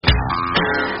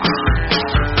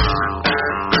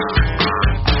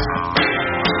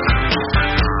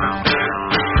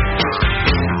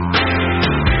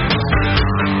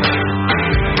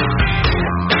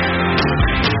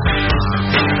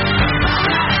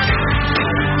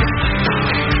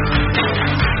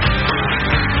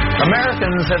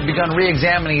Americans have begun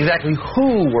re-examining exactly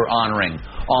who we're honoring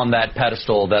on that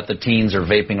pedestal that the teens are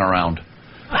vaping around.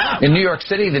 In New York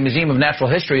City, the Museum of Natural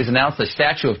History has announced the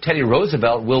statue of Teddy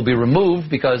Roosevelt will be removed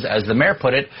because, as the mayor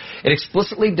put it, it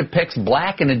explicitly depicts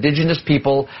black and indigenous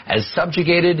people as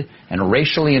subjugated and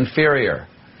racially inferior.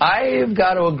 I've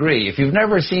got to agree. If you've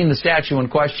never seen the statue in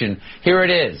question, here it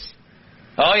is.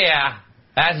 Oh, yeah,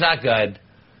 that's not good.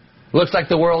 Looks like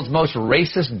the world's most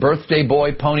racist birthday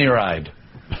boy pony ride.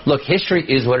 Look, history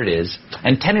is what it is,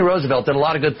 and Teddy Roosevelt did a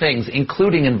lot of good things,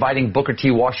 including inviting Booker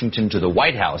T. Washington to the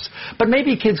White House. But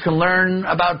maybe kids can learn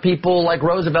about people like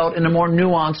Roosevelt in a more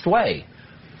nuanced way.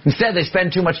 Instead, they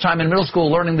spend too much time in middle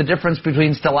school learning the difference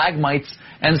between stalagmites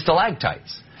and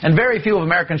stalactites. And very few of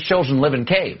Americans' children live in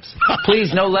caves.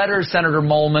 Please, no letters, Senator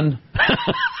Molman.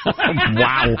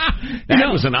 Wow.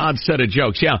 That was an odd set of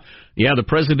jokes. Yeah, the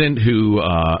president who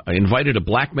invited a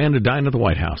black man to dine at the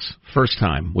White House. First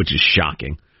time, which is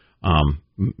shocking.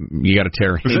 You got to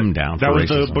tear him down for racism.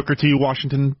 That was the Booker T.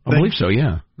 Washington thing? I believe so,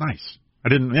 yeah. Nice.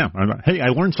 Hey, I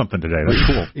learned something today. That's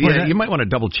cool. Yeah, you might want to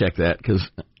double-check that, because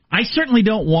I certainly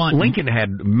don't want... Lincoln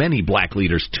had many black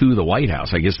leaders to the White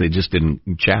House. I guess they just didn't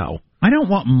chow. I don't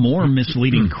want more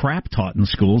misleading crap taught in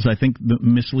schools. I think the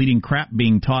misleading crap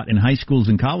being taught in high schools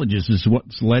and colleges is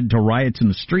what's led to riots in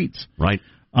the streets. Right.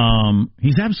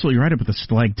 He's absolutely right about the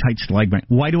stalactite, stalagmite.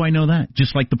 Why do I know that?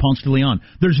 Just like the Ponce de Leon.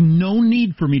 There's no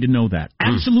need for me to know that.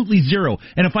 Absolutely zero.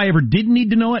 And if I ever did need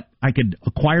to know it, I could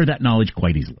acquire that knowledge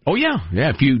quite easily. Oh, yeah.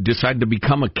 Yeah, if you decide to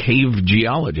become a cave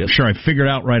geologist. Sure, I figured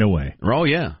out right away. Oh,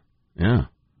 yeah. Yeah.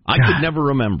 I could never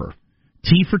remember.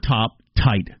 T for top,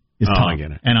 tight. I get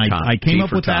it. And I came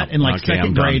up with that in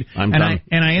second grade. I'm done.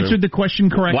 I answered the question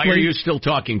correctly. Why are you still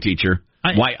talking, teacher?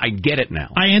 I get it now.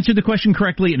 I answered the question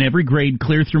correctly in every grade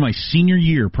clear through my senior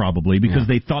year, probably, because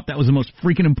they thought that was the most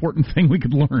freaking important thing we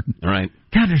could learn. All right.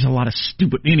 God, there's a lot of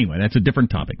stupid... Anyway, that's a different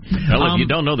topic. Well, if you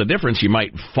don't know the difference, you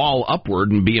might fall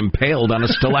upward and be impaled on a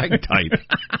stalactite.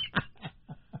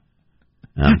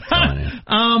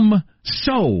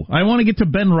 So, I want to get to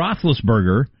Ben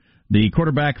Roethlisberger, the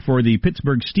quarterback for the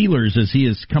Pittsburgh Steelers, as he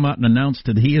has come out and announced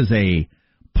that he is a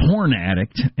porn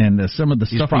addict, and some of the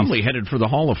stuff... He's probably headed for the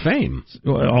Hall of Fame.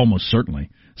 Almost certainly.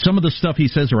 Some of the stuff he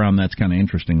says around that's kind of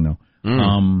interesting, though.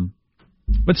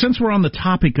 But since we're on the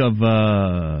topic of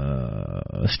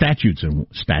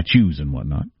statues and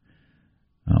whatnot,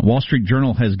 Wall Street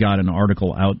Journal has got an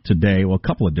article out today, a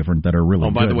couple of different that are really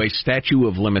good. Oh, by the way, statute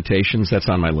of limitations, that's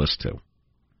on my list, too.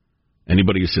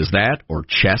 Anybody who says that, or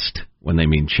chest, when they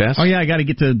mean chest. Oh, yeah, I got to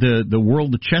get to the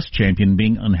world chess champion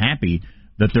being unhappy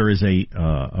that there is a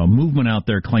movement out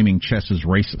there claiming chess is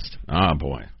racist. Ah,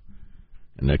 boy.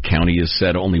 And the county has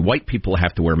said only white people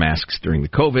have to wear masks during the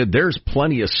COVID. There's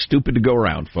plenty of stupid to go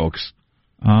around, folks.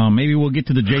 Maybe we'll get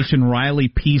to the Jason Riley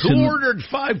piece. Who ordered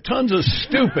 5 tons of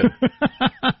stupid?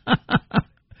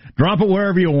 Drop it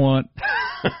wherever you want.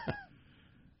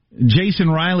 Jason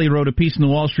Riley wrote a piece in the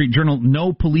Wall Street Journal,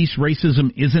 No, police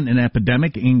racism isn't an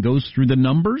epidemic, and goes through the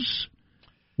numbers,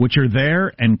 which are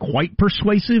there and quite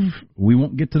persuasive. We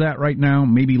won't get to that right now,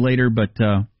 maybe later, but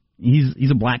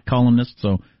he's a black columnist,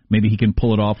 so maybe he can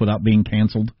pull it off without being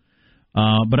canceled.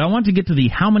 But I want to get to the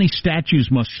how many statues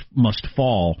must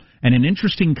fall, and an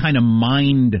interesting kind of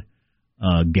mind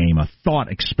game, a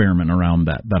thought experiment around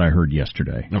that I heard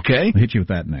yesterday. Okay. I'll hit you with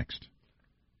that next.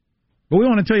 But we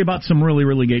want to tell you about some really,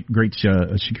 really great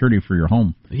security for your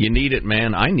home. You need it,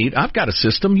 man. I've got a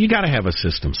system. You got to have a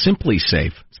system. Simply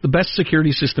Safe. It's the best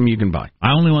security system you can buy.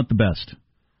 I only want the best.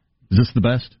 Is this the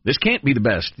best? This can't be the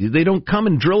best. They don't come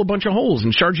and drill a bunch of holes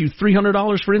and charge you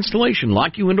 $300 for installation,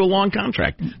 lock you into a long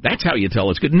contract. That's how you tell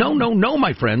it's good. No,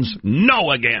 my friends. No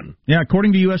again. Yeah,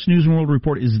 according to U.S. News & World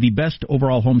Report, is the best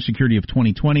overall home security of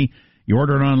 2020. You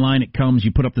order it online, it comes,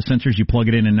 you put up the sensors, you plug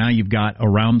it in, and now you've got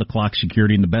around-the-clock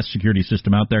security and the best security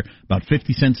system out there. About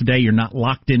 50 cents a day. You're not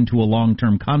locked into a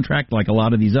long-term contract like a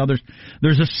lot of these others.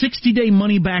 There's a 60-day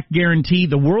money-back guarantee.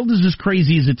 The world is as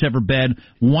crazy as it's ever been.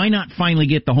 Why not finally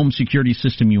get the home security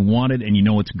system you wanted and you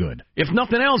know it's good? If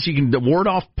nothing else, you can ward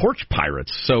off porch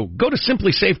pirates. So go to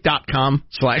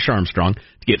simplysafe.com/Armstrong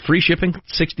to get free shipping,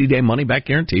 60-day money-back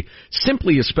guarantee.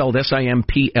 Simply is spelled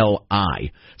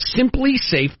S-I-M-P-L-I.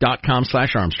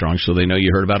 Simplysafe.com/Armstrong, so they know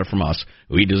you heard about it from us.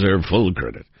 We deserve full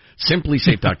credit.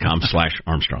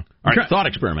 Simplysafe.com/Armstrong. All right, thought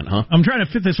experiment, huh? I'm trying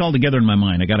to fit this all together in my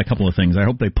mind. I got a couple of things. I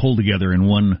hope they pull together in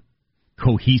one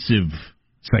cohesive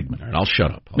segment. All right, I'll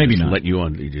shut up. Maybe not. Let you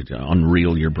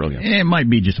unreel your brilliance. It might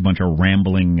be just a bunch of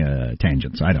rambling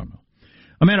tangents. I don't know.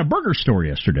 I'm at a burger store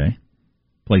yesterday.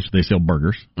 Place where they sell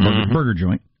burgers. Burger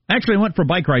joint. Actually, I went for a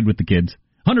bike ride with the kids.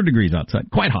 100 degrees outside.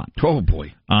 Quite hot. Oh,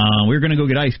 boy. We were going to go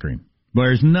get ice cream. But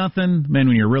there's nothing, man,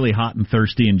 when you're really hot and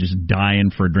thirsty and just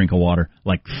dying for a drink of water,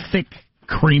 like thick,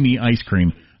 creamy ice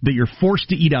cream that you're forced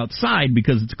to eat outside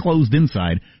because it's closed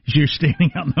inside. So you're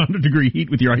standing out in 100-degree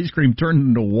heat with your ice cream turned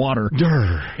into water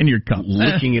in your cup.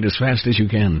 Licking it as fast as you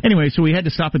can. Anyway, so we had to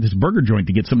stop at this burger joint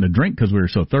to get something to drink because we were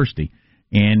so thirsty.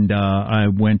 And I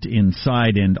went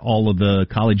inside, and all of the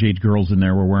college-age girls in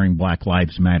there were wearing Black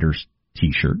Lives Matter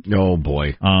T-shirt. Oh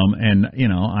boy! And you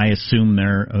know, I assume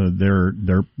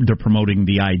they're promoting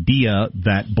the idea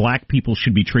that black people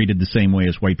should be treated the same way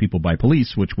as white people by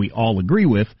police, which we all agree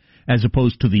with, as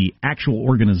opposed to the actual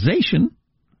organization,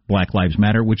 Black Lives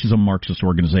Matter, which is a Marxist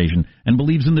organization and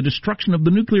believes in the destruction of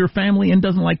the nuclear family and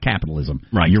doesn't like capitalism.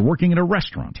 Right? You're working at a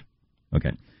restaurant.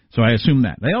 Okay, so I assume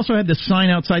that. They also had this sign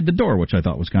outside the door, which I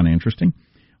thought was kind of interesting.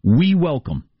 We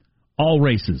welcome all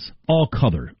races, all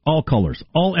colors,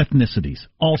 all ethnicities,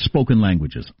 all spoken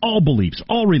languages, all beliefs,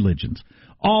 all religions,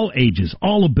 all ages,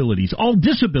 all abilities, all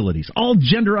disabilities, all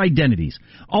gender identities,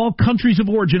 all countries of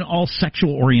origin, all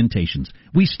sexual orientations.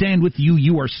 We stand with you.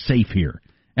 You are safe here.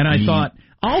 And I thought,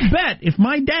 I'll bet if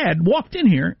my dad walked in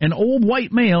here, an old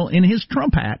white male in his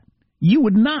Trump hat, you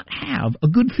would not have a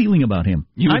good feeling about him.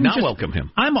 You would not welcome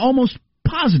him. I'm almost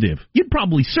positive you'd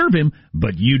probably serve him,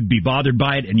 but you'd be bothered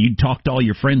by it, and you'd talk to all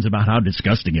your friends about how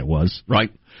disgusting it was.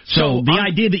 Right. So the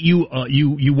idea that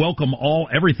you welcome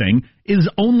everything is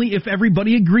only if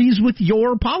everybody agrees with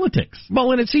your politics.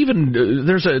 Well, and it's even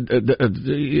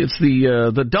it's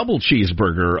the double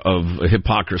cheeseburger of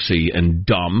hypocrisy and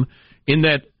dumb, in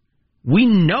that we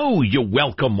know you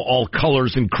welcome all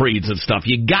colors and creeds and stuff.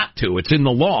 You got to. It's in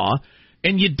the law.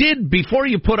 And you did before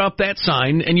you put up that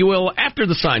sign, and you will after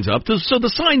the sign's up. So the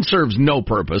sign serves no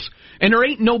purpose, and there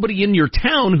ain't nobody in your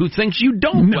town who thinks you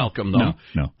don't welcome them.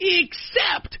 No.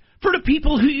 Except for the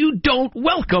people who you don't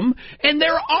welcome, and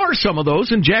there are some of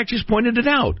those, and Jack just pointed it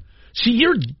out. See,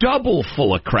 you're double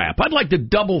full of crap. I'd like the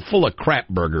double full of crap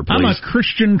burger, please. I'm a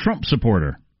Christian Trump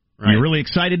supporter. Right. You're really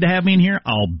excited to have me in here?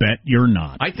 I'll bet you're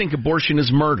not. I think abortion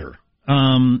is murder.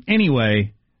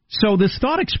 Anyway... So this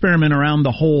thought experiment around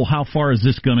the whole, how far is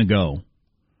this going to go?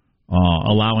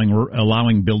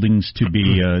 Allowing buildings to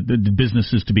be,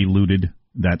 businesses to be looted,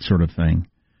 that sort of thing.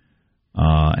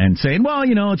 And saying, well,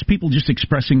 you know, it's people just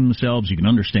expressing themselves. You can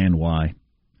understand why.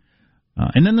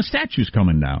 And then the statue's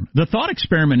coming down. The thought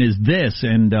experiment is this,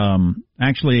 and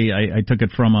actually I took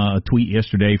it from a tweet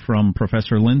yesterday from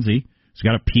Professor Lindsay. He's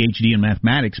got a Ph.D. in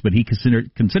mathematics, but he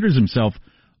considers himself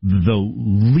the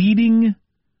leading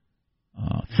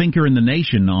thinker in the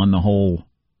nation on the whole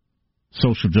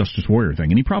social justice warrior thing,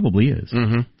 and he probably is.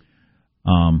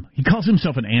 Mm-hmm. He calls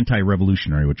himself an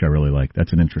anti-revolutionary, which I really like.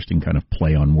 That's an interesting kind of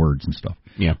play on words and stuff.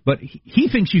 Yeah. But he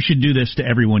thinks you should do this to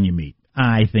everyone you meet.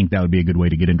 I think that would be a good way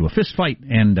to get into a fist fight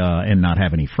and not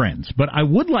have any friends. But I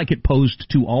would like it posed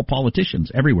to all politicians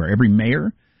everywhere, every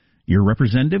mayor, your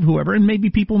representative, whoever, and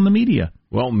maybe people in the media.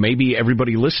 Well, maybe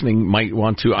everybody listening might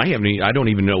want to. I don't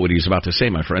even know what he's about to say,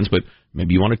 my friends, but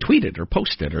maybe you want to tweet it or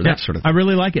post it or that sort of thing. I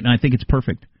really like it, and I think it's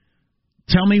perfect.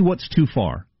 Tell me what's too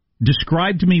far.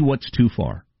 Describe to me what's too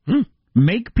far.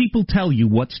 Make people tell you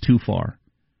what's too far.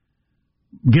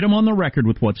 Get them on the record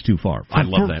with what's too far. I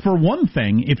love that. For one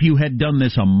thing, if you had done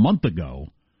this a month ago,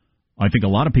 I think a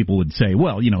lot of people would say,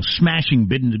 well, you know, smashing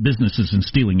businesses and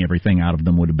stealing everything out of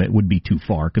them would be too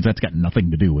far, because that's got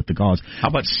nothing to do with the cause. How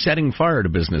about setting fire to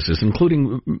businesses,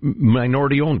 including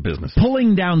minority-owned businesses?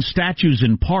 Pulling down statues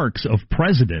in parks of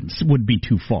presidents would be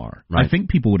too far. Right. I think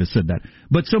people would have said that.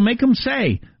 But so make them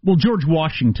say, well, George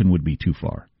Washington would be too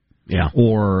far. Yeah.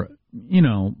 Or, you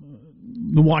know,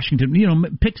 the Washington, you know,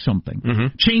 pick something.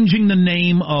 Mm-hmm. Changing the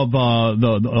name of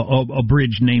a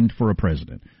bridge named for a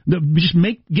president. Just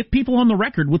get people on the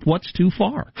record with what's too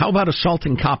far. How about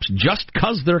assaulting cops just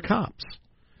 'cause they're cops?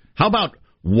 How about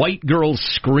white girls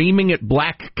screaming at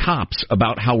black cops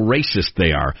about how racist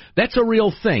they are? That's a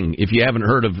real thing. If you haven't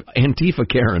heard of Antifa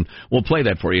Karen, we'll play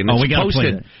that for you. And we got to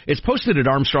play that. It's posted at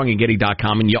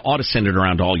ArmstrongandGetty.com, and you ought to send it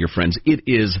around to all your friends. It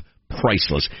is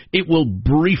priceless. It will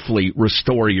briefly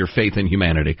restore your faith in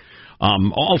humanity.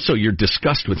 Also, your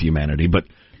disgust with humanity, but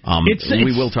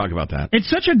we will talk about that. It's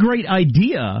such a great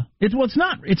idea. It's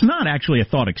not actually a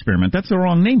thought experiment. That's the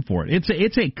wrong name for it.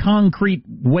 It's a concrete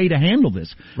way to handle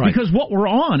this. Right. Because what we're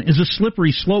on is a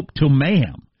slippery slope to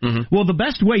mayhem. Well, the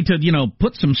best way to,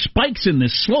 put some spikes in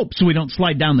this slope so we don't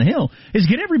slide down the hill is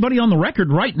get everybody on the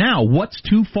record right now what's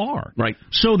too far. Right.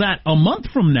 So that a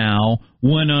month from now,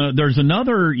 when there's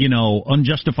another,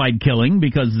 unjustified killing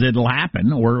because it'll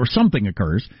happen or something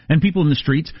occurs and people in the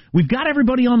streets, we've got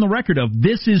everybody on the record of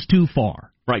this is too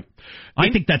far. Right. I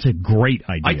think that's a great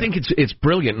idea. I think it's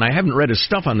brilliant, and I haven't read his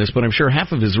stuff on this, but I'm sure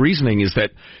half of his reasoning is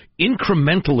that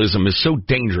incrementalism is so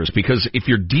dangerous because if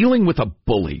you're dealing with a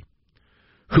bully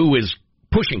who is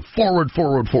pushing forward,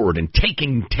 and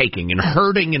taking, and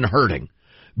hurting,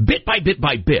 bit by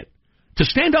bit, to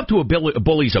stand up to a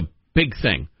bully's a big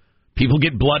thing. People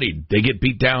get bloodied, they get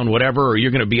beat down, whatever, or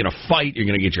you're going to be in a fight, you're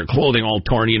going to get your clothing all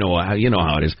torn, you know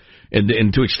how it is.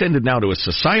 And to extend it now to a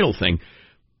societal thing,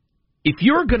 if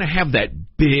you're going to have that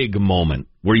big moment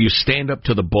where you stand up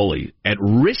to the bully at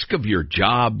risk of your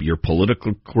job, your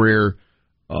political career,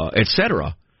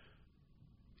 etc.,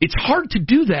 it's hard to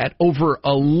do that over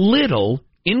a little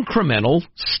incremental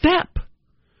step.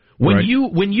 When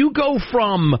you go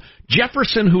from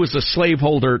Jefferson, who was a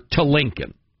slaveholder, to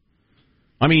Lincoln,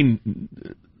 I mean,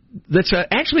 that's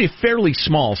actually a fairly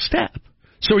small step.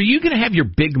 So are you going to have your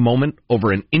big moment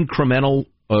over an incremental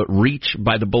reach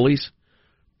by the bullies?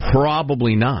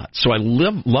 Probably not. So I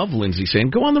love Lindsay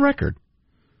saying, go on the record.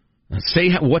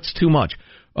 Say what's too much.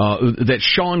 That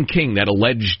Shaun King, that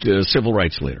alleged civil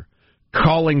rights leader,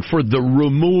 calling for the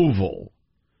removal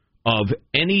of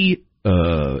any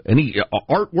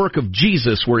artwork of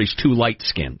Jesus where he's too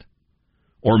light-skinned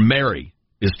or Mary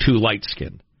is too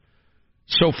light-skinned.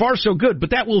 So far, so good,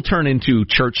 but that will turn into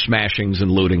church smashings and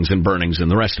lootings and burnings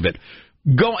and the rest of it.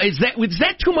 Is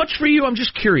that too much for you? I'm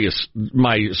just curious,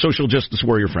 my social justice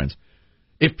warrior friends.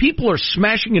 If people are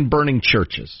smashing and burning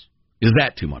churches, is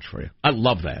that too much for you? I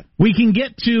love that. We can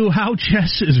get to how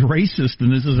Chess is racist,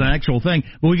 and this is an actual thing,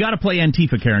 but we got to play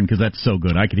Antifa, Karen, because that's so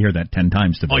good. I could hear that 10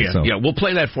 times today. Oh, yeah, yeah. We'll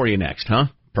play that for you next, huh?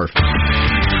 Perfect.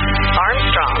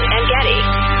 Armstrong and Getty.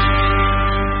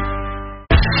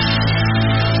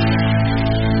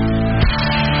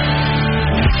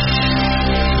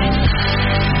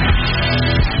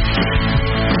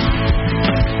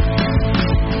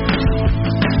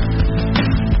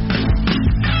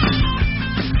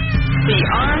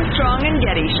 Armstrong and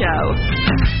Getty Show.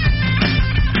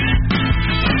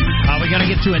 We got to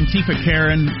get to Antifa,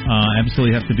 Karen.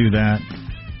 Absolutely have to do that.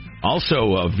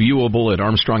 Also viewable at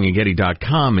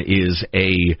ArmstrongandGetty.com is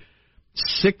a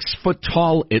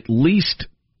 6-foot-tall, at least,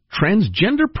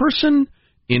 transgender person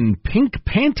in pink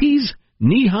panties,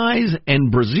 knee-highs,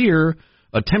 and brassiere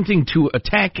attempting to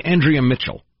attack Andrea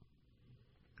Mitchell.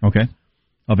 Okay.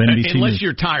 Of NBC Unless News.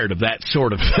 You're tired of that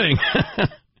sort of thing.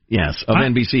 Yes, of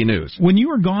NBC News. When you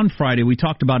were gone Friday, we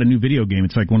talked about a new video game.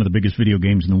 It's like one of the biggest video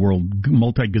games in the world,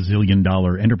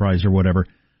 multi-gazillion-dollar enterprise or whatever,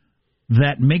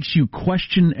 that makes you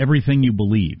question everything you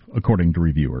believe, according to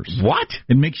reviewers. What?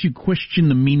 It makes you question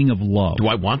the meaning of love. Do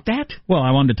I want that? Well,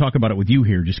 I wanted to talk about it with you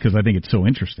here just because I think it's so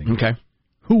interesting. Okay.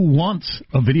 Who wants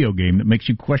a video game that makes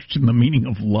you question the meaning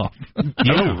of love?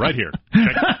 Yeah, right here.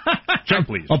 Check,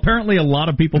 please. Apparently a lot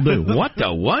of people do. What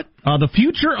the what? The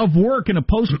future of work in a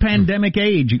post-pandemic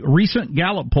age. Recent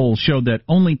Gallup polls showed that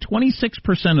only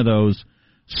 26% of those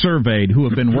surveyed who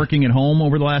have been working at home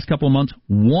over the last couple of months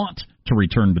want to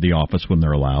return to the office when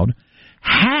they're allowed.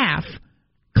 Half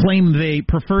claim they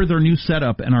prefer their new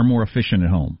setup and are more efficient at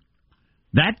home.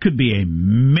 That could be a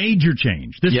major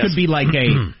change. This could be like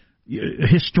a...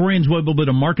 historians will be able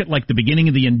to market like the beginning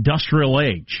of the industrial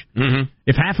age. Mm-hmm.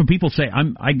 If half of people say,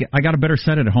 I got a better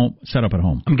setup at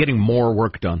home. I'm getting more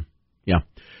work done. Yeah.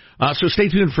 So stay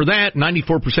tuned for that.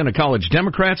 94% of college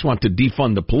Democrats want to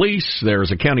defund the police.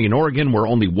 There's a county in Oregon where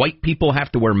only white people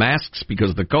have to wear masks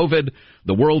because of the COVID.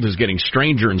 The world is getting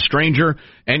stranger and stranger.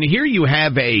 And here you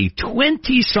have a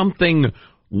 20-something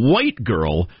white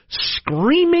girl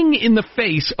screaming in the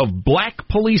face of black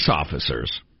police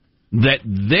officers that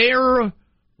they're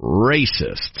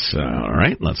racists. All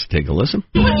right, let's take a listen.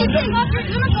 When you take off your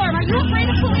uniform, are you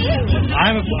afraid of police?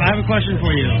 I have a question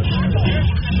for you.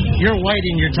 You're white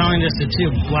and you're telling this to two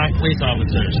black police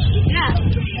officers. Yeah.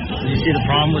 Do you see the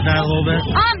problem with that a little bit?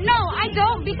 No, I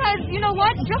don't, because you know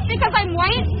what? Just because I'm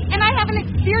white and I haven't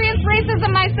experienced racism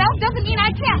myself doesn't mean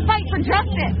I can't fight for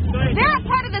justice. They're a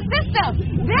part of the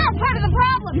system. They're a part of the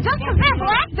problem. Just because they're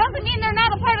black doesn't mean they're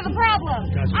not a part of the problem.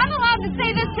 I'm allowed to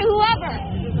say this to whoever.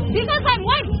 Because I'm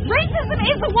white, racism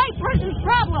is a white person's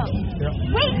problem.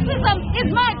 Racism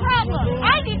is my problem.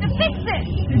 I need to fix it.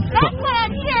 That's why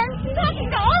I'm here talking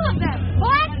to all of them.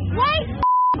 Black, white,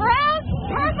 brown,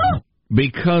 purple.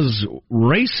 Because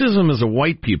racism is a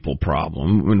white people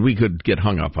problem, and we could get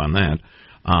hung up on that.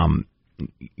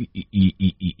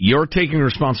 you're taking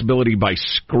responsibility by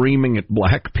screaming at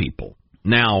black people.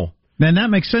 Now, then that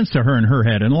makes sense to her in her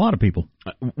head and a lot of people.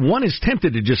 One is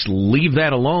tempted to just leave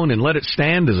that alone and let it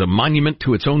stand as a monument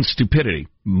to its own stupidity,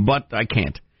 but I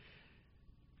can't.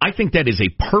 I think that is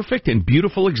a perfect and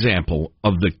beautiful example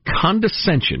of the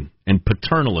condescension and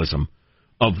paternalism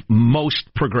of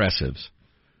most progressives.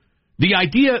 The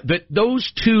idea that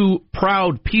those two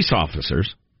proud peace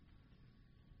officers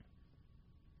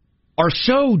are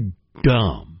so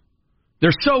dumb,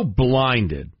 they're so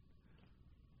blinded,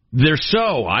 they're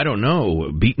so, I don't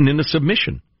know, beaten into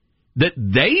submission, that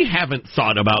they haven't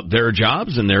thought about their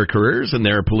jobs and their careers and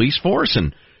their police force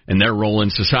and their role in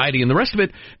society and the rest of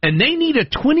it, and they need a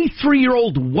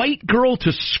 23-year-old white girl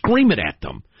to scream it at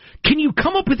them. Can you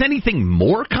come up with anything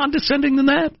more condescending than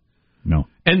that? No.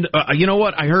 And you know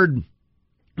what? I heard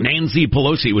Nancy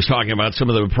Pelosi was talking about some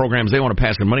of the programs they want to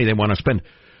pass and money they want to spend.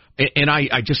 And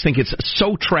I just think it's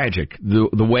so tragic,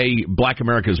 the way black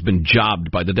America has been jobbed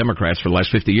by the Democrats for the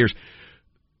last 50 years.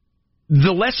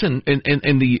 The lesson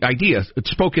and the idea,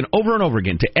 it's spoken over and over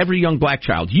again to every young black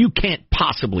child, you can't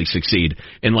possibly succeed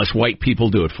unless white people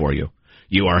do it for you.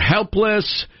 You are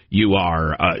helpless.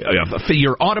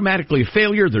 You're automatically a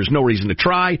failure. There's no reason to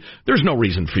try. There's no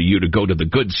reason for you to go to the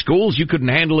good schools. You couldn't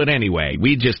handle it anyway.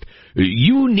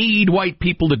 You need white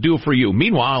people to do it for you.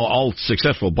 Meanwhile, all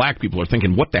successful black people are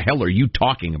thinking, what the hell are you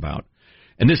talking about?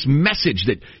 And this message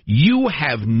that you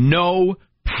have no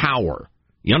power.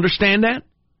 You understand that?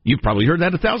 You've probably heard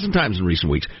that 1,000 times in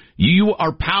recent weeks. You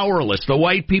are powerless. The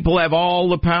white people have all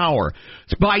the power.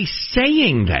 By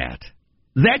saying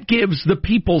that gives the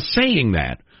people saying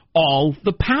that all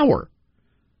the power.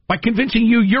 By convincing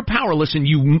you you're powerless and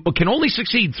you can only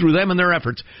succeed through them and their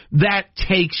efforts, that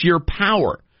takes your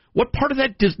power. What part of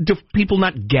that do people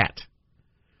not get?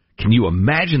 Can you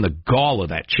imagine the gall of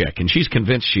that chick? And she's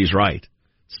convinced she's right.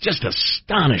 It's just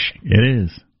astonishing. It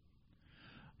is.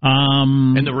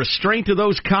 And the restraint of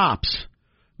those cops,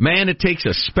 man, it takes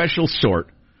a special sort.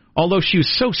 Although she was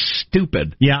so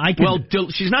stupid. Yeah,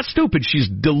 she's not stupid. She's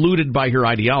deluded by her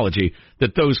ideology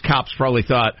that those cops probably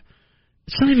thought,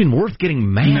 it's not even worth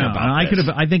getting mad about this.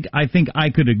 I think I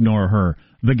could ignore her.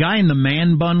 The guy in the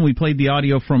man bun we played the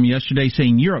audio from yesterday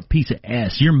saying, you're a piece of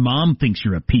S. Your mom thinks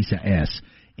you're a piece of S.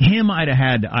 Him I'd have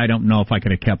had, I don't know if I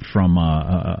could have kept from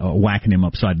whacking him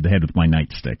upside the head with my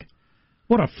nightstick.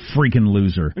 What a freaking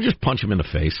loser. Just punch him in the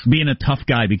face. Being a tough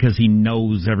guy because he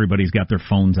knows everybody's got their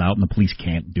phones out and the police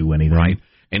can't do anything. Right.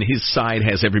 And his side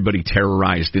has everybody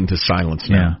terrorized into silence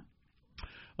now. Yeah.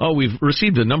 Oh, we've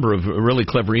received a number of really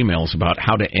clever emails about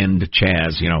how to end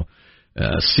Chaz,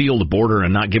 seal the border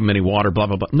and not give them any water, blah,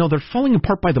 blah, blah. No, they're falling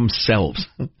apart by themselves.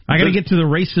 I got to get to the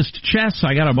racist Chess.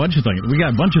 I got a bunch of things. We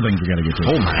got a bunch of things we got to get to.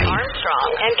 Oh, my.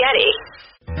 Armstrong and Getty.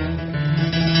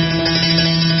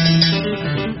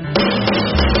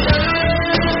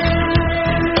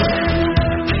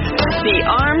 The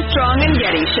Armstrong and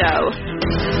Getty Show.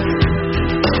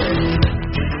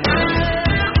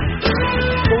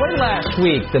 Late last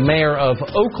week, the mayor of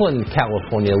Oakland,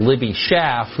 California, Libby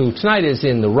Schaaf, who tonight is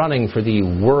in the running for the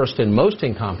worst and most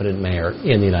incompetent mayor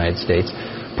in the United States,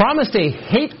 promised a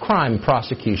hate crime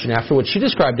prosecution after what she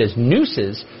described as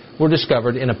nooses were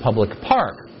discovered in a public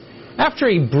park. After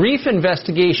a brief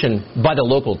investigation by the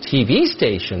local TV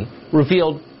station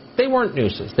revealed they weren't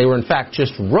nooses. They were, in fact,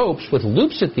 just ropes with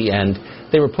loops at the end.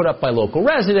 They were put up by local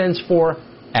residents for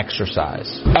exercise.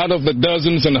 Out of the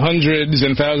dozens and hundreds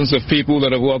and thousands of people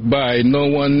that have walked by, no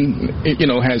one,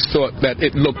 has thought that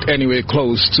it looked anywhere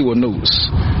close to a noose.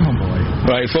 Oh, boy.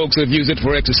 Right, folks have used it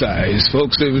for exercise.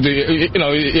 Folks have,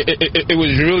 it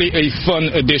was really a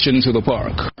fun addition to the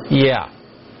park. Yeah.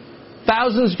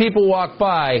 Thousands of people walked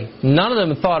by. None of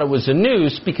them thought it was a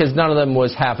noose because none of them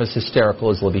was half as hysterical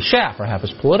as Libby Schaaf or half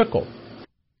as political.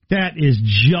 That is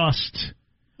just...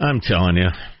 I'm telling you.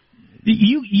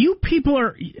 You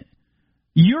people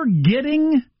you're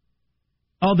getting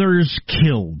others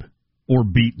killed or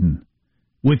beaten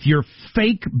with your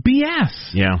fake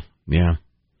BS. Yeah.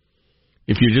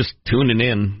 If you're just tuning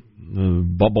in,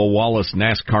 the Bubba Wallace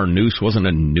NASCAR noose wasn't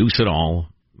a noose at all.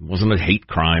 It wasn't a hate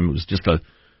crime. It was just a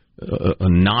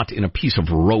knot in a piece of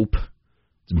rope.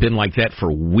 It's been like that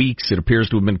for weeks. It appears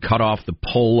to have been cut off the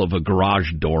pull of a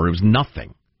garage door. It was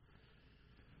nothing.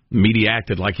 The media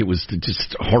acted like it was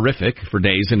just horrific for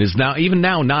days and is now, even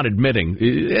now, not admitting.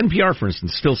 NPR, for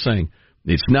instance, still saying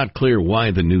it's not clear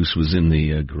why the noose was in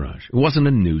the garage. It wasn't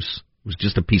a noose. It was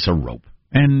just a piece of rope.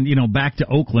 And, back to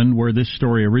Oakland, where this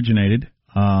story originated,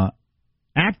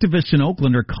 activists in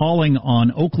Oakland are calling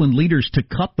on Oakland leaders to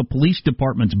cut the police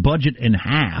department's budget in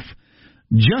half.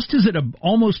 just as it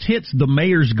almost hits the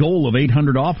mayor's goal of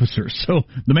 800 officers. So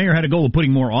the mayor had a goal of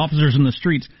putting more officers in the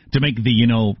streets to make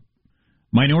the,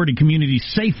 minority community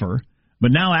safer.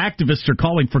 But now activists are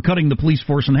calling for cutting the police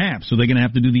force in half. So they're going to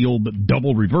have to do the old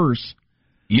double reverse.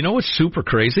 You know what's super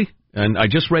crazy? And I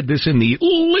just read this in the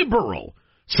liberal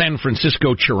San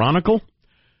Francisco Chronicle.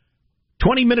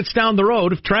 20 minutes down the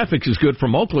road, if traffic is good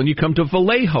from Oakland, you come to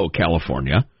Vallejo,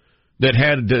 California, that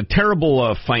had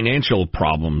terrible financial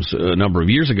problems a number of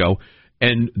years ago,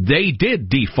 and they did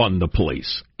defund the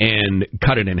police and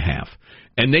cut it in half.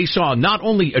 And they saw not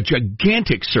only a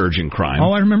gigantic surge in crime.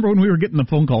 Oh, I remember when we were getting the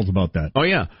phone calls about that. Oh,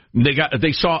 yeah.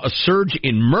 They saw a surge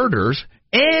in murders,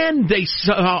 and they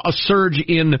saw a surge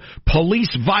in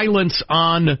police violence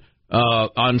on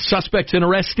suspects and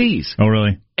arrestees. Oh,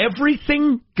 really?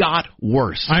 Everything got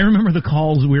worse. I remember the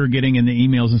calls we were getting and the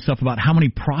emails and stuff about how many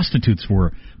prostitutes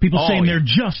were. People saying they're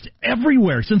just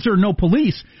everywhere. Since there are no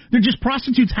police, they're just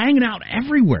prostitutes hanging out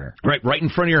everywhere. Right in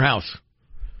front of your house.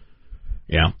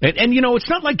 Yeah. And it's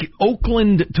not like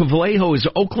Oakland to Vallejo is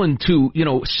Oakland to,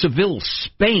 Seville,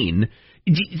 Spain.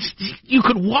 You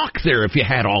could walk there if you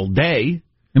had all day.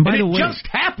 And by the way, just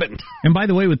happened. And by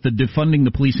the way, with the defunding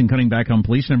the police and cutting back on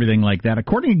police and everything like that,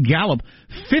 according to Gallup,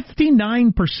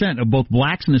 59% of both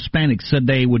blacks and Hispanics said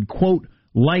they would, quote,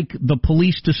 like the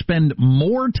police to spend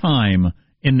more time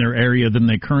in their area than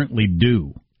they currently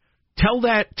do. Tell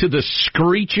that to the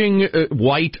screeching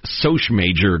white soc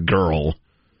major girl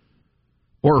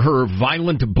or her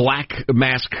violent black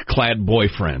mask-clad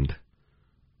boyfriend.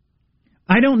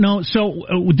 I don't know. So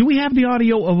do we have the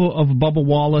audio of Bubba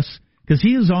Wallace? Because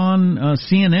he is on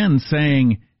CNN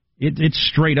saying it's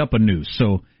straight up a noose.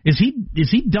 So is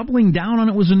he doubling down on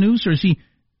it was a noose, or is he?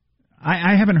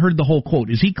 I haven't heard the whole quote.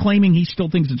 Is he claiming he still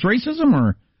thinks it's racism,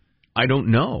 or? I don't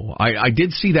know. I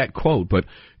did see that quote, but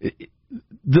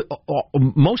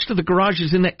most of the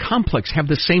garages in that complex have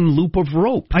the same loop of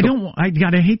rope. I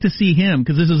hate to see him,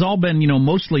 because this has all been,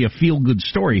 mostly a feel-good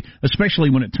story, especially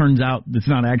when it turns out it's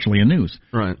not actually a noose.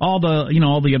 Right. All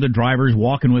the other drivers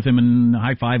walking with him and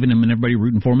high-fiving him and everybody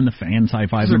rooting for him and the fans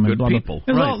high-fiving him. Good blah, people.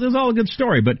 Blah. It was all a good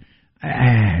story, but,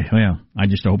 I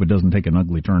just hope it doesn't take an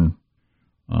ugly turn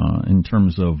in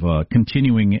terms of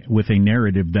continuing with a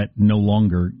narrative that no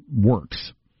longer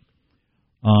works.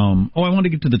 I want to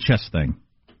get to the chess thing.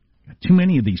 Too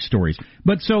many of these stories.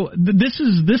 But so this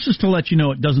is to let you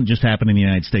know it doesn't just happen in the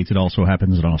United States. It also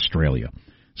happens in Australia.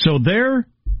 So their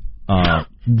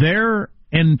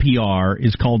NPR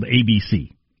is called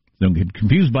ABC. Don't get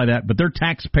confused by that. But their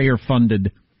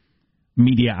taxpayer-funded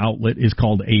media outlet is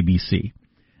called ABC.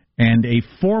 And a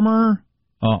former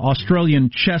Australian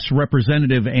chess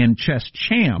representative and chess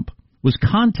champ was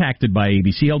contacted by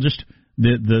ABC.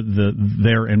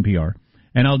 Their NPR.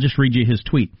 And I'll just read you his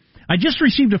tweet. I just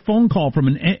received a phone call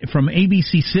from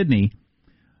ABC Sydney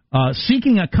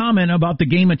seeking a comment about the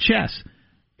game of chess.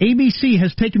 ABC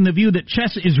has taken the view that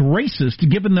chess is racist,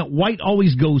 given that white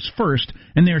always goes first,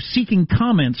 and they're seeking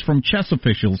comments from chess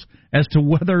officials as to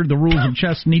whether the rules of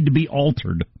chess need to be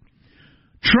altered.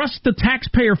 Trust the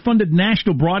taxpayer-funded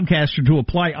national broadcaster to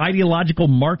apply ideological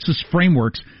Marxist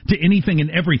frameworks to anything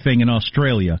and everything in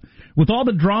Australia. With all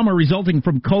the drama resulting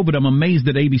from COVID, I'm amazed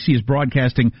that ABC is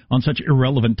broadcasting on such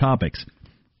irrelevant topics.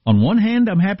 On one hand,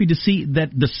 I'm happy to see that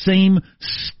the same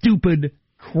stupid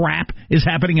crap is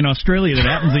happening in Australia that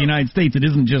happens in the United States. It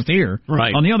isn't just here.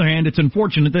 Right. On the other hand, it's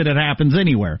unfortunate that it happens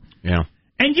anywhere. Yeah.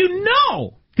 And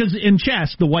because in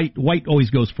chess, the white always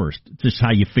goes first. It's just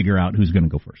how you figure out who's going to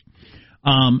go first.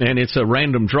 And it's a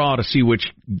random draw to see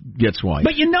which gets white.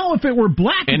 But if it were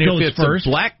black, it goes first. And if it's a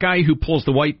black guy who pulls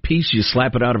the white piece, you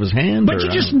slap it out of his hand? But you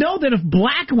just know that if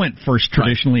black went first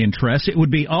traditionally in chess, it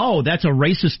would be, that's a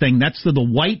racist thing. That's the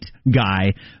white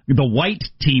guy, the white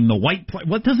team, the white play.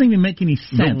 Well, it doesn't even make any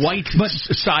sense. The white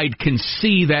side can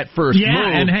see that first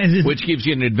move, which gives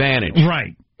you an advantage.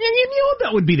 Right. And you knew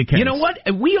that would be the case. You know what?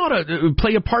 We ought to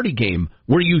play a party game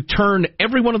where you turn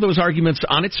every one of those arguments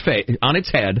on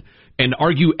its head and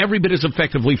argue every bit as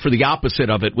effectively for the opposite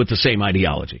of it with the same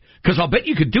ideology. Because I'll bet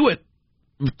you could do it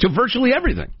to virtually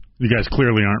everything. You guys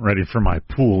clearly aren't ready for my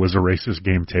pool as a racist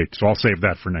game take, so I'll save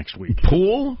that for next week.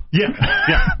 Pool? Yeah.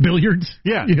 Billiards?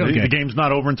 Yeah. Okay. The game's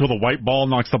not over until the white ball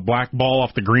knocks the black ball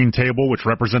off the green table, which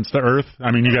represents the earth.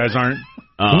 I mean, you guys aren't...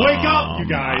 Wake up, you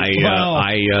guys!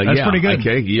 That's pretty good.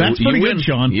 Okay, that's pretty good,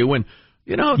 Sean. You win.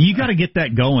 You got to get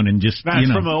that going and just. That's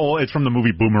from the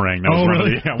movie Boomerang. That was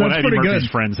really? One of Eddie Murphy's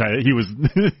friends had. He was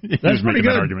making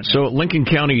that argument. So Lincoln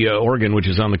County, Oregon, which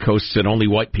is on the coast, said only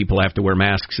white people have to wear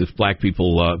masks. If black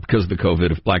people, because of the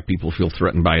COVID, if black people feel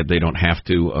threatened by it, they don't have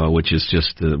to. Which is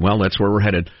just that's where we're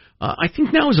headed. I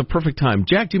think now is a perfect time.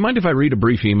 Jack, do you mind if I read a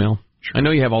brief email? I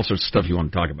know you have all sorts of stuff you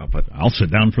want to talk about, but I'll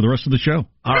sit down for the rest of the show.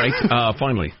 All right,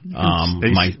 finally,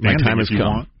 my time has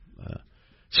come.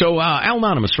 So Al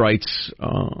Anonymous writes,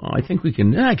 I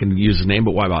can use his name,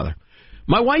 but why bother?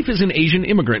 My wife is an Asian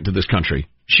immigrant to this country.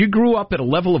 She grew up at a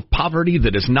level of poverty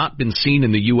that has not been seen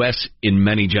in the U.S. in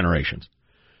many generations.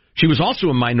 She was also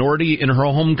a minority in her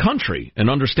home country and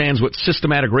understands what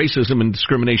systematic racism and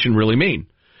discrimination really mean.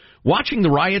 Watching the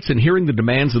riots and hearing the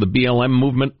demands of the BLM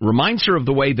movement reminds her of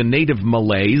the way the native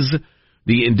Malays,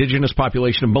 the indigenous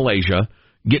population of Malaysia,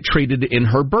 get treated in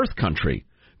her birth country.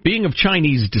 Being of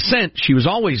Chinese descent, she was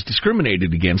always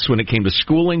discriminated against when it came to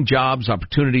schooling, jobs,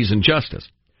 opportunities, and justice.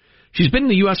 She's been in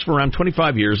the U.S. for around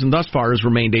 25 years and thus far has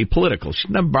remained apolitical. She's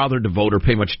never bothered to vote or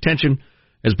pay much attention,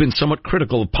 has been somewhat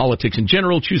critical of politics in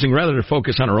general, choosing rather to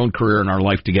focus on her own career and our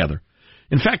life together.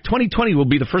 In fact, 2020 will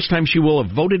be the first time she will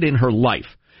have voted in her life.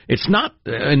 It's not,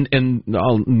 and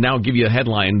I'll now give you a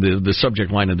headline, the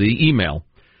subject line of the email.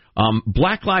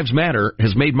 Black Lives Matter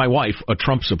has made my wife a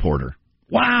Trump supporter.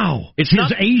 Wow. It's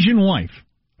his Asian wife.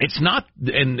 It's not,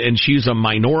 and she's a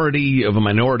minority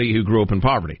who grew up in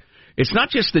poverty. It's not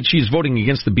just that she's voting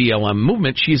against the BLM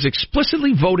movement. She's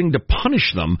explicitly voting to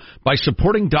punish them by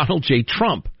supporting Donald J.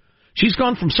 Trump. She's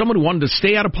gone from someone who wanted to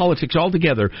stay out of politics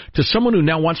altogether to someone who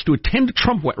now wants to attend a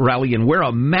Trump rally and wear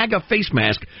a MAGA face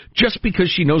mask just because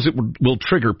she knows it will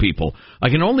trigger people. I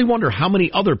can only wonder how many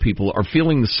other people are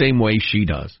feeling the same way she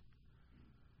does.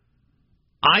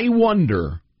 I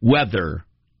wonder whether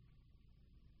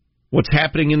what's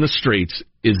happening in the streets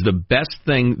is the best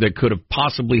thing that could have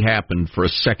possibly happened for a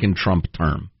second Trump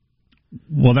term.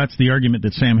 Well, that's the argument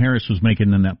that Sam Harris was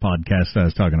making in that podcast I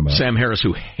was talking about. Sam Harris,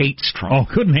 who hates Trump. Oh,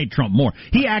 couldn't hate Trump more.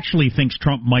 He actually thinks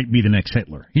Trump might be the next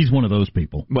Hitler. He's one of those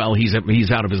people. Well, he's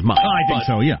out of his mind. I think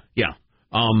so, yeah. Yeah.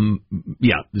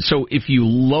 Yeah. So if you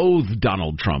loathe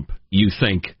Donald Trump, you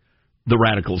think the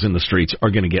radicals in the streets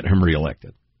are going to get him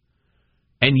reelected.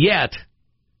 And yet,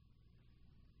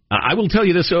 I will tell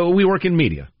you this, we work in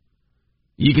media.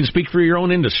 You can speak for your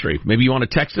own industry. Maybe you want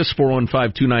to text us,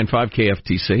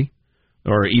 415-295-KFTC,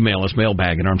 or email us,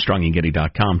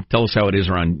 mailbag@armstrongandgetty.com. Tell us how it is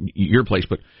around your place.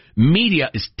 But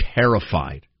media is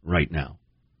terrified right now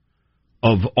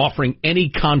of offering any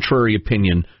contrary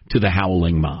opinion to the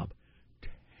howling mob.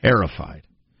 Terrified.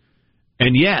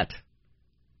 And yet,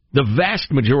 the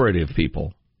vast majority of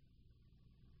people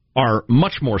are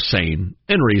much more sane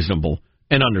and reasonable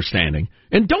and understanding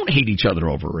and don't hate each other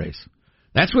over race.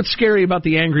 That's what's scary about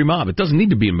the angry mob. It doesn't need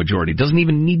to be a majority. It doesn't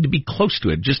even need to be close to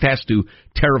it. It just has to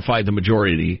terrify the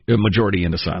majority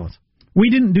into silence. We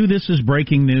didn't do this as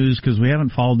breaking news because we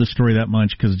haven't followed this story that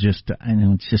much because I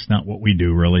know it's just not what we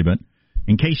do really. But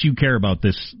in case you care about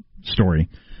this story,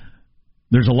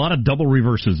 there's a lot of double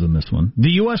reverses in this one.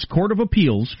 The U.S. Court of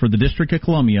Appeals for the District of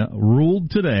Columbia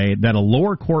ruled today that a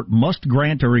lower court must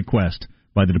grant a request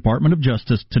by the Department of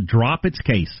Justice to drop its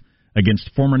case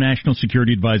against former National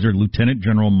Security Advisor Lieutenant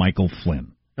General Michael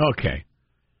Flynn. Okay.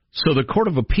 So the Court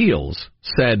of Appeals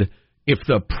said if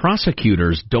the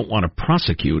prosecutors don't want to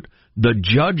prosecute, the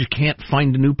judge can't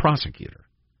find a new prosecutor.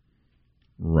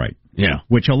 Right. Yeah.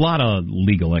 Which a lot of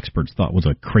legal experts thought was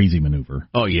a crazy maneuver.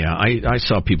 Oh, yeah. I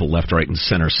saw people left, right, and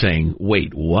center saying,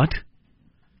 wait, what?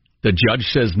 The judge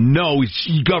says, no,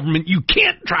 government, you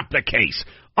can't drop the case.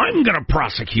 I'm going to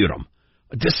prosecute them.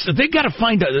 They got to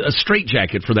find a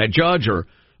straitjacket for that judge or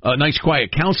a nice,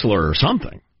 quiet counselor or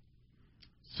something.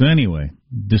 So anyway,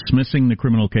 dismissing the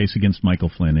criminal case against Michael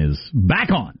Flynn is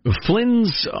back on.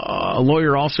 Flynn's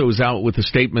lawyer also is out with a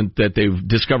statement that they've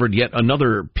discovered yet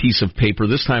another piece of paper,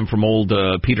 this time from old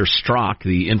Peter Strzok,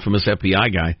 the infamous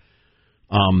FBI guy,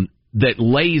 that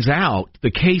lays out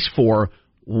the case for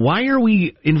why are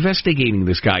we investigating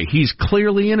this guy? He's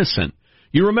clearly innocent.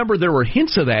 You remember there were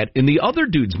hints of that in the other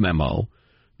dude's memo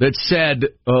that said,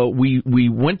 we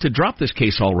went to drop this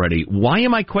case already. Why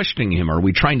am I questioning him? Are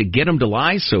we trying to get him to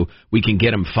lie so we can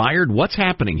get him fired? What's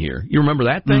happening here? You remember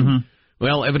that thing? Mm-hmm.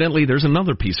 Well, evidently there's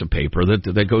another piece of paper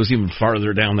that goes even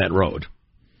farther down that road.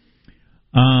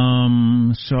 So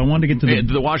I wanted to get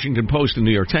to the Washington Post and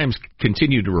New York Times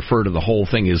continue to refer to the whole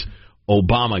thing as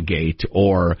Obamagate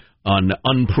or an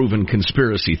unproven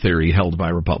conspiracy theory held by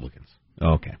Republicans.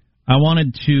 Okay. I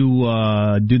wanted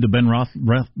to do the Ben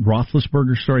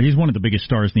Roethlisberger story. He's one of the biggest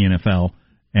stars in the NFL,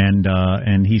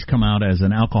 and he's come out as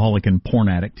an alcoholic and porn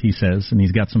addict, he says, and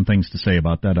he's got some things to say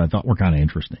about that I thought were kind of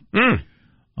interesting.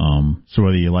 So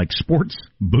whether you like sports,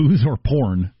 booze, or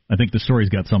porn, I think the story's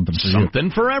got something for you.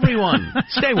 Something for everyone.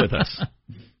 Stay with us.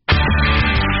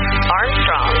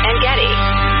 Armstrong and Getty.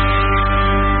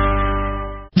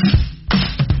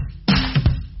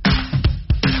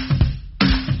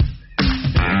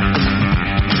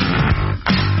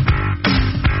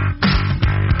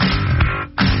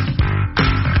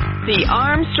 The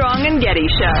Armstrong and Getty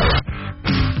Show.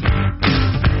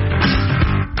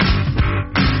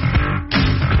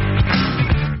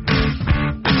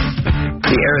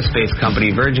 The aerospace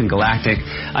company Virgin Galactic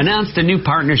announced a new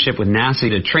partnership with NASA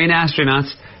to train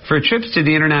astronauts for trips to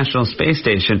the International Space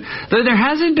Station, though there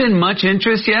hasn't been much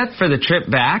interest yet for the trip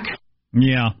back.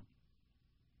 Yeah.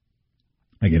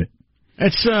 I get it.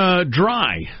 It's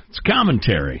dry. It's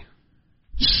commentary.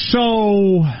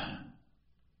 So,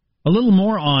 a little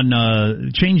more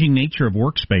on changing nature of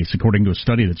workspace, according to a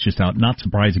study that's just out. Not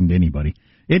surprising to anybody.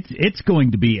 It's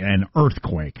going to be an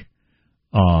earthquake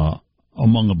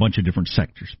among a bunch of different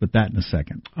sectors, but that in a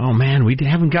second. Oh, man, we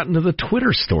haven't gotten to the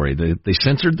Twitter story. They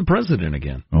censored the president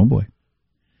again. Oh, boy.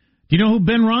 Do you know who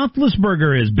Ben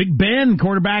Roethlisberger is? Big Ben,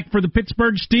 quarterback for the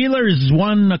Pittsburgh Steelers,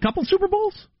 won a couple Super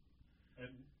Bowls?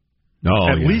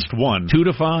 At least one. 2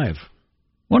 to 5.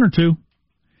 1 or 2.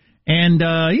 And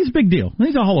he's a big deal.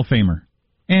 He's a Hall of Famer.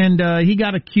 And he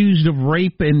got accused of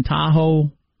rape in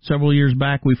Tahoe several years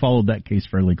back. We followed that case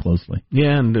fairly closely.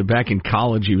 Yeah, and back in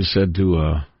college he was said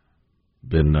to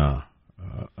been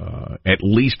at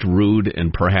least rude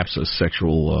and perhaps a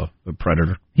sexual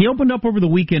predator. He opened up over the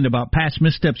weekend about past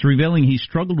missteps, revealing he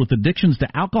struggled with addictions to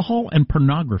alcohol and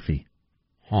pornography.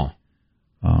 Huh.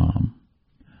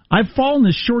 I've fallen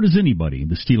as short as anybody,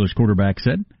 the Steelers quarterback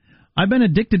said. I've been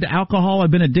addicted to alcohol,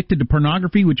 I've been addicted to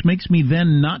pornography, which makes me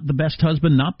then not the best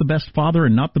husband, not the best father,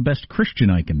 and not the best Christian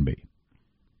I can be.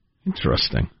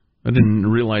 Interesting. I didn't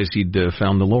realize he'd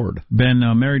found the Lord. Been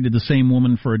married to the same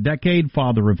woman for a decade,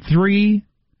 father of 3.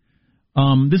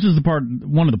 This is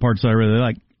one of the parts I really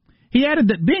like. He added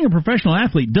that being a professional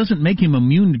athlete doesn't make him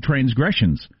immune to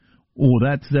transgressions. Oh,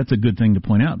 that's a good thing to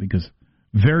point out because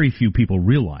very few people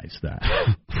realize that.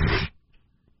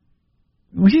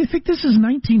 Well, do you think this is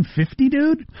 1950,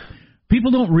 dude?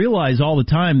 People don't realize all the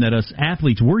time that us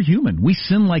athletes, we're human. We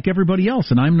sin like everybody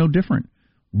else, and I'm no different.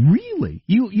 Really?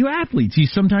 You athletes,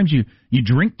 sometimes you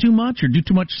drink too much or do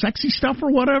too much sexy stuff or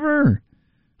whatever?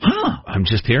 Huh. I'm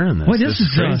just hearing this. Boy, this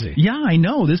is crazy. Yeah, I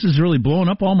know. This is really blowing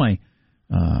up all my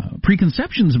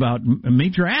preconceptions about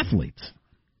major athletes.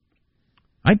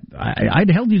 I'd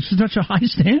held you to such a high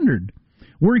standard.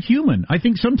 We're human. I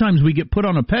think sometimes we get put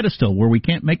on a pedestal where we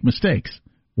can't make mistakes.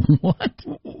 What?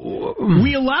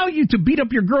 We allow you to beat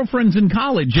up your girlfriends in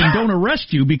college and don't arrest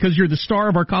you because you're the star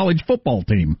of our college football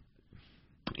team.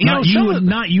 Not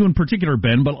you in particular,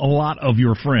 Ben, but a lot of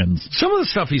your friends. Some of the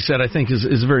stuff he said, I think,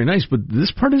 is very nice, but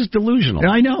this part is delusional.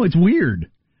 I know, it's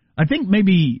weird. I think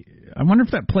maybe, I wonder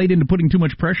if that played into putting too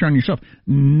much pressure on yourself.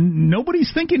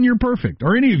 Nobody's thinking you're perfect,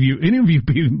 or any of you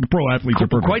pro athletes are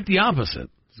perfect. Quite the opposite.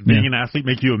 Does being an athlete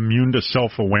make you immune to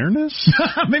self-awareness?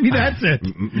 Maybe that's it.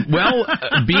 Well,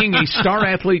 being a star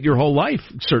athlete your whole life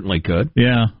certainly could.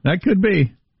 Yeah, that could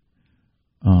be.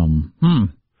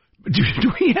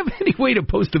 Do we have any way to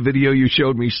post a video you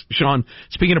showed me, Sean?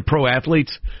 Speaking of pro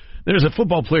athletes, there's a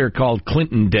football player called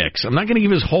Clinton Dix. I'm not going to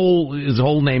give his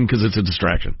whole name because it's a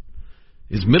distraction.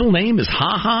 His middle name is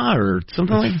Ha or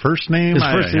something like that. First name? His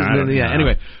first name, yeah.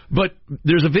 Anyway, but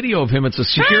there's a video of him. It's a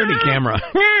security camera.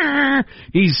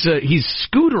 He's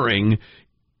scootering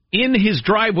in his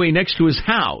driveway next to his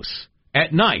house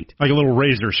at night. Like a little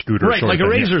razor scooter. Right, like a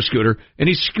razor scooter. And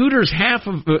he scooters half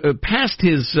of past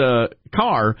his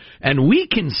car, and we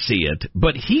can see it,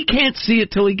 but he can't see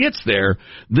it till he gets there.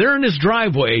 There in his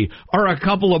driveway are a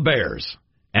couple of bears.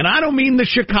 And I don't mean the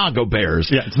Chicago Bears.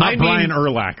 Yeah, it's not Brian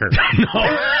Urlacher. No,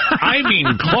 I mean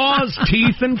claws,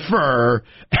 teeth, and fur.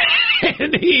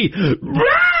 And he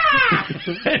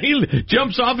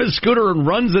jumps off his scooter and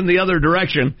runs in the other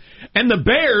direction. And the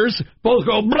bears both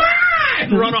go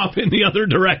and run off in the other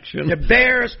direction. The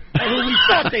bears are who we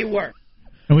thought they were.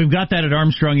 And we've got that at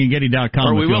ArmstrongandGetty.com.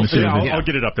 Or we will. I'll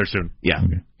get it up there soon. Yeah,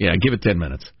 okay. Yeah, give it 10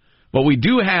 minutes. But we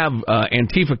do have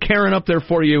Antifa Karen up there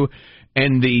for you.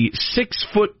 And the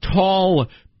 6-foot-tall,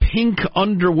 pink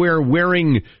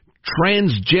underwear-wearing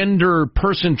transgender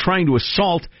person trying to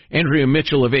assault Andrea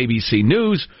Mitchell of ABC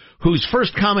News, whose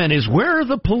first comment is, "Where are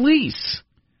the police?"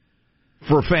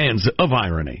 For fans of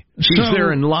irony. She's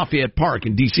there in Lafayette Park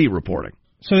in D.C. reporting.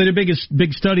 So they did a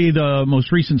big study, the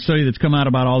most recent study that's come out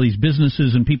about all these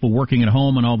businesses and people working at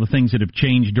home and all the things that have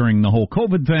changed during the whole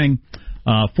COVID thing.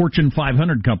 Fortune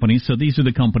 500 companies, so these are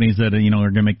the companies that are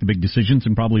going to make the big decisions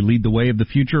and probably lead the way of the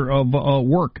future of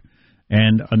work.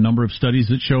 And a number of studies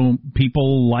that show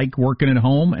people like working at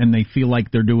home and they feel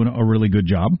like they're doing a really good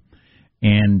job.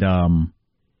 And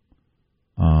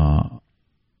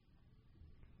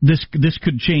this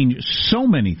could change so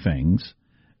many things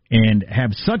and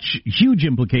have such huge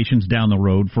implications down the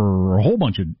road for a whole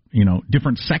bunch of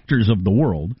different sectors of the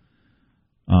world.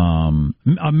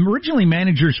 Originally,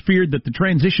 managers feared that the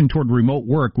transition toward remote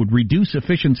work would reduce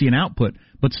efficiency and output,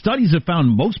 but studies have found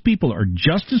most people are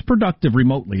just as productive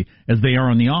remotely as they are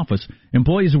in the office.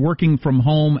 Employees working from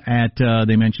home at,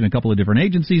 they mentioned a couple of different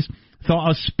agencies, saw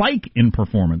a spike in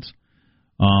performance.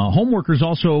 Home workers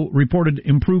also reported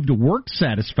improved work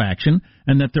satisfaction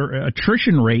and that their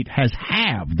attrition rate has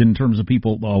halved in terms of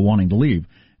people wanting to leave.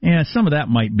 Yeah, some of that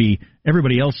might be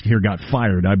everybody else here got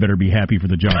fired. I better be happy for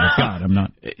the job I've got. I'm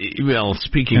not. Well,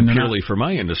 speaking purely for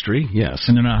my industry, yes.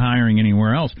 And they're not hiring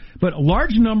anywhere else. But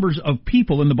large numbers of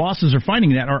people, and the bosses are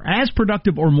finding that, are as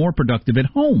productive or more productive at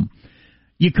home.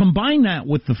 You combine that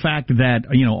with the fact that,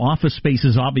 office space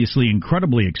is obviously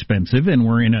incredibly expensive, and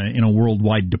we're in a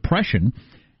worldwide depression,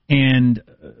 and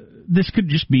this could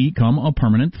just become a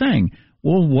permanent thing.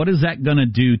 Well, what is that going to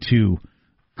do to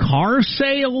car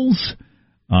sales?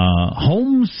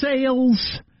 Home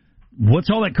sales? What's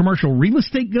all that commercial real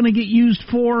estate going to get used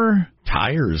for?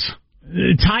 Tires.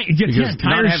 Tires.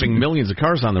 Not having millions of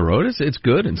cars on the road, it's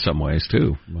good in some ways,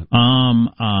 too.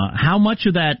 How much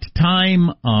of that time,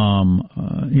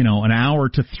 an hour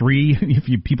to 3, if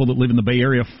you people that live in the Bay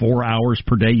Area, 4 hours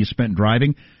per day you spent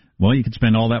driving, well, you could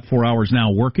spend all that 4 hours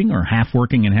now working or half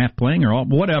working and half playing or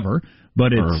whatever.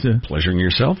 But it's pleasuring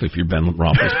yourself if you're Ben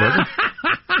Roethlisberger.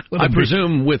 I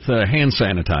presume with hand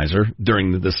sanitizer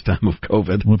during this time of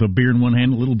COVID. With a beer in one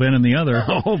hand, a little Ben in the other.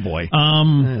 Oh, boy.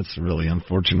 That's really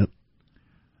unfortunate.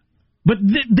 But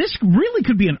this really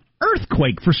could be an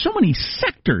earthquake for so many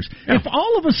sectors. Yeah. If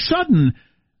all of a sudden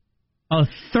a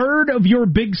third of your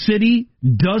big city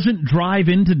doesn't drive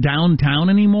into downtown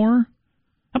anymore,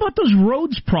 how about those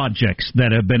roads projects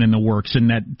that have been in the works and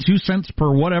that 2 cents per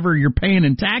whatever you're paying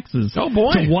in taxes to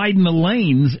widen the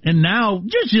lanes, and now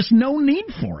there's just no need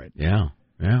for it. Yeah.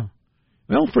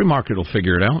 Well, free market will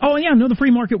figure it out. Oh, yeah, no, the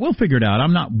free market will figure it out.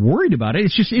 I'm not worried about it.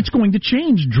 It's just it's going to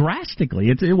change drastically.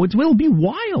 It will be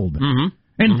wild. Mm-hmm.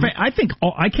 And in fact, I think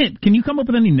can you come up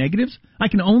with any negatives? I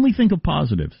can only think of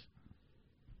positives.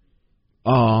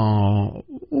 Well,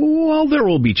 there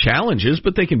will be challenges,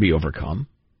 but they can be overcome.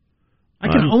 I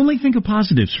can only think of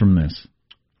positives from this.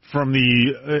 From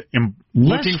the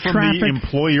looking from the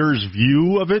employer's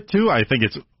view of it, too, I think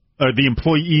it's the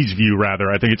employee's view,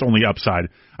 rather. I think it's only upside.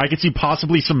 I could see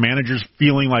possibly some managers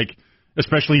feeling like,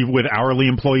 especially with hourly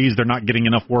employees, they're not getting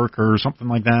enough work or something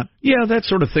like that. Yeah, that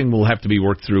sort of thing will have to be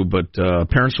worked through, but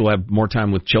parents will have more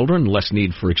time with children, less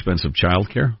need for expensive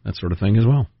childcare, that sort of thing as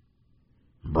well.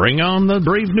 Bring on the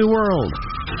brave new world.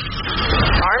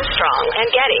 Armstrong and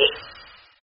Getty.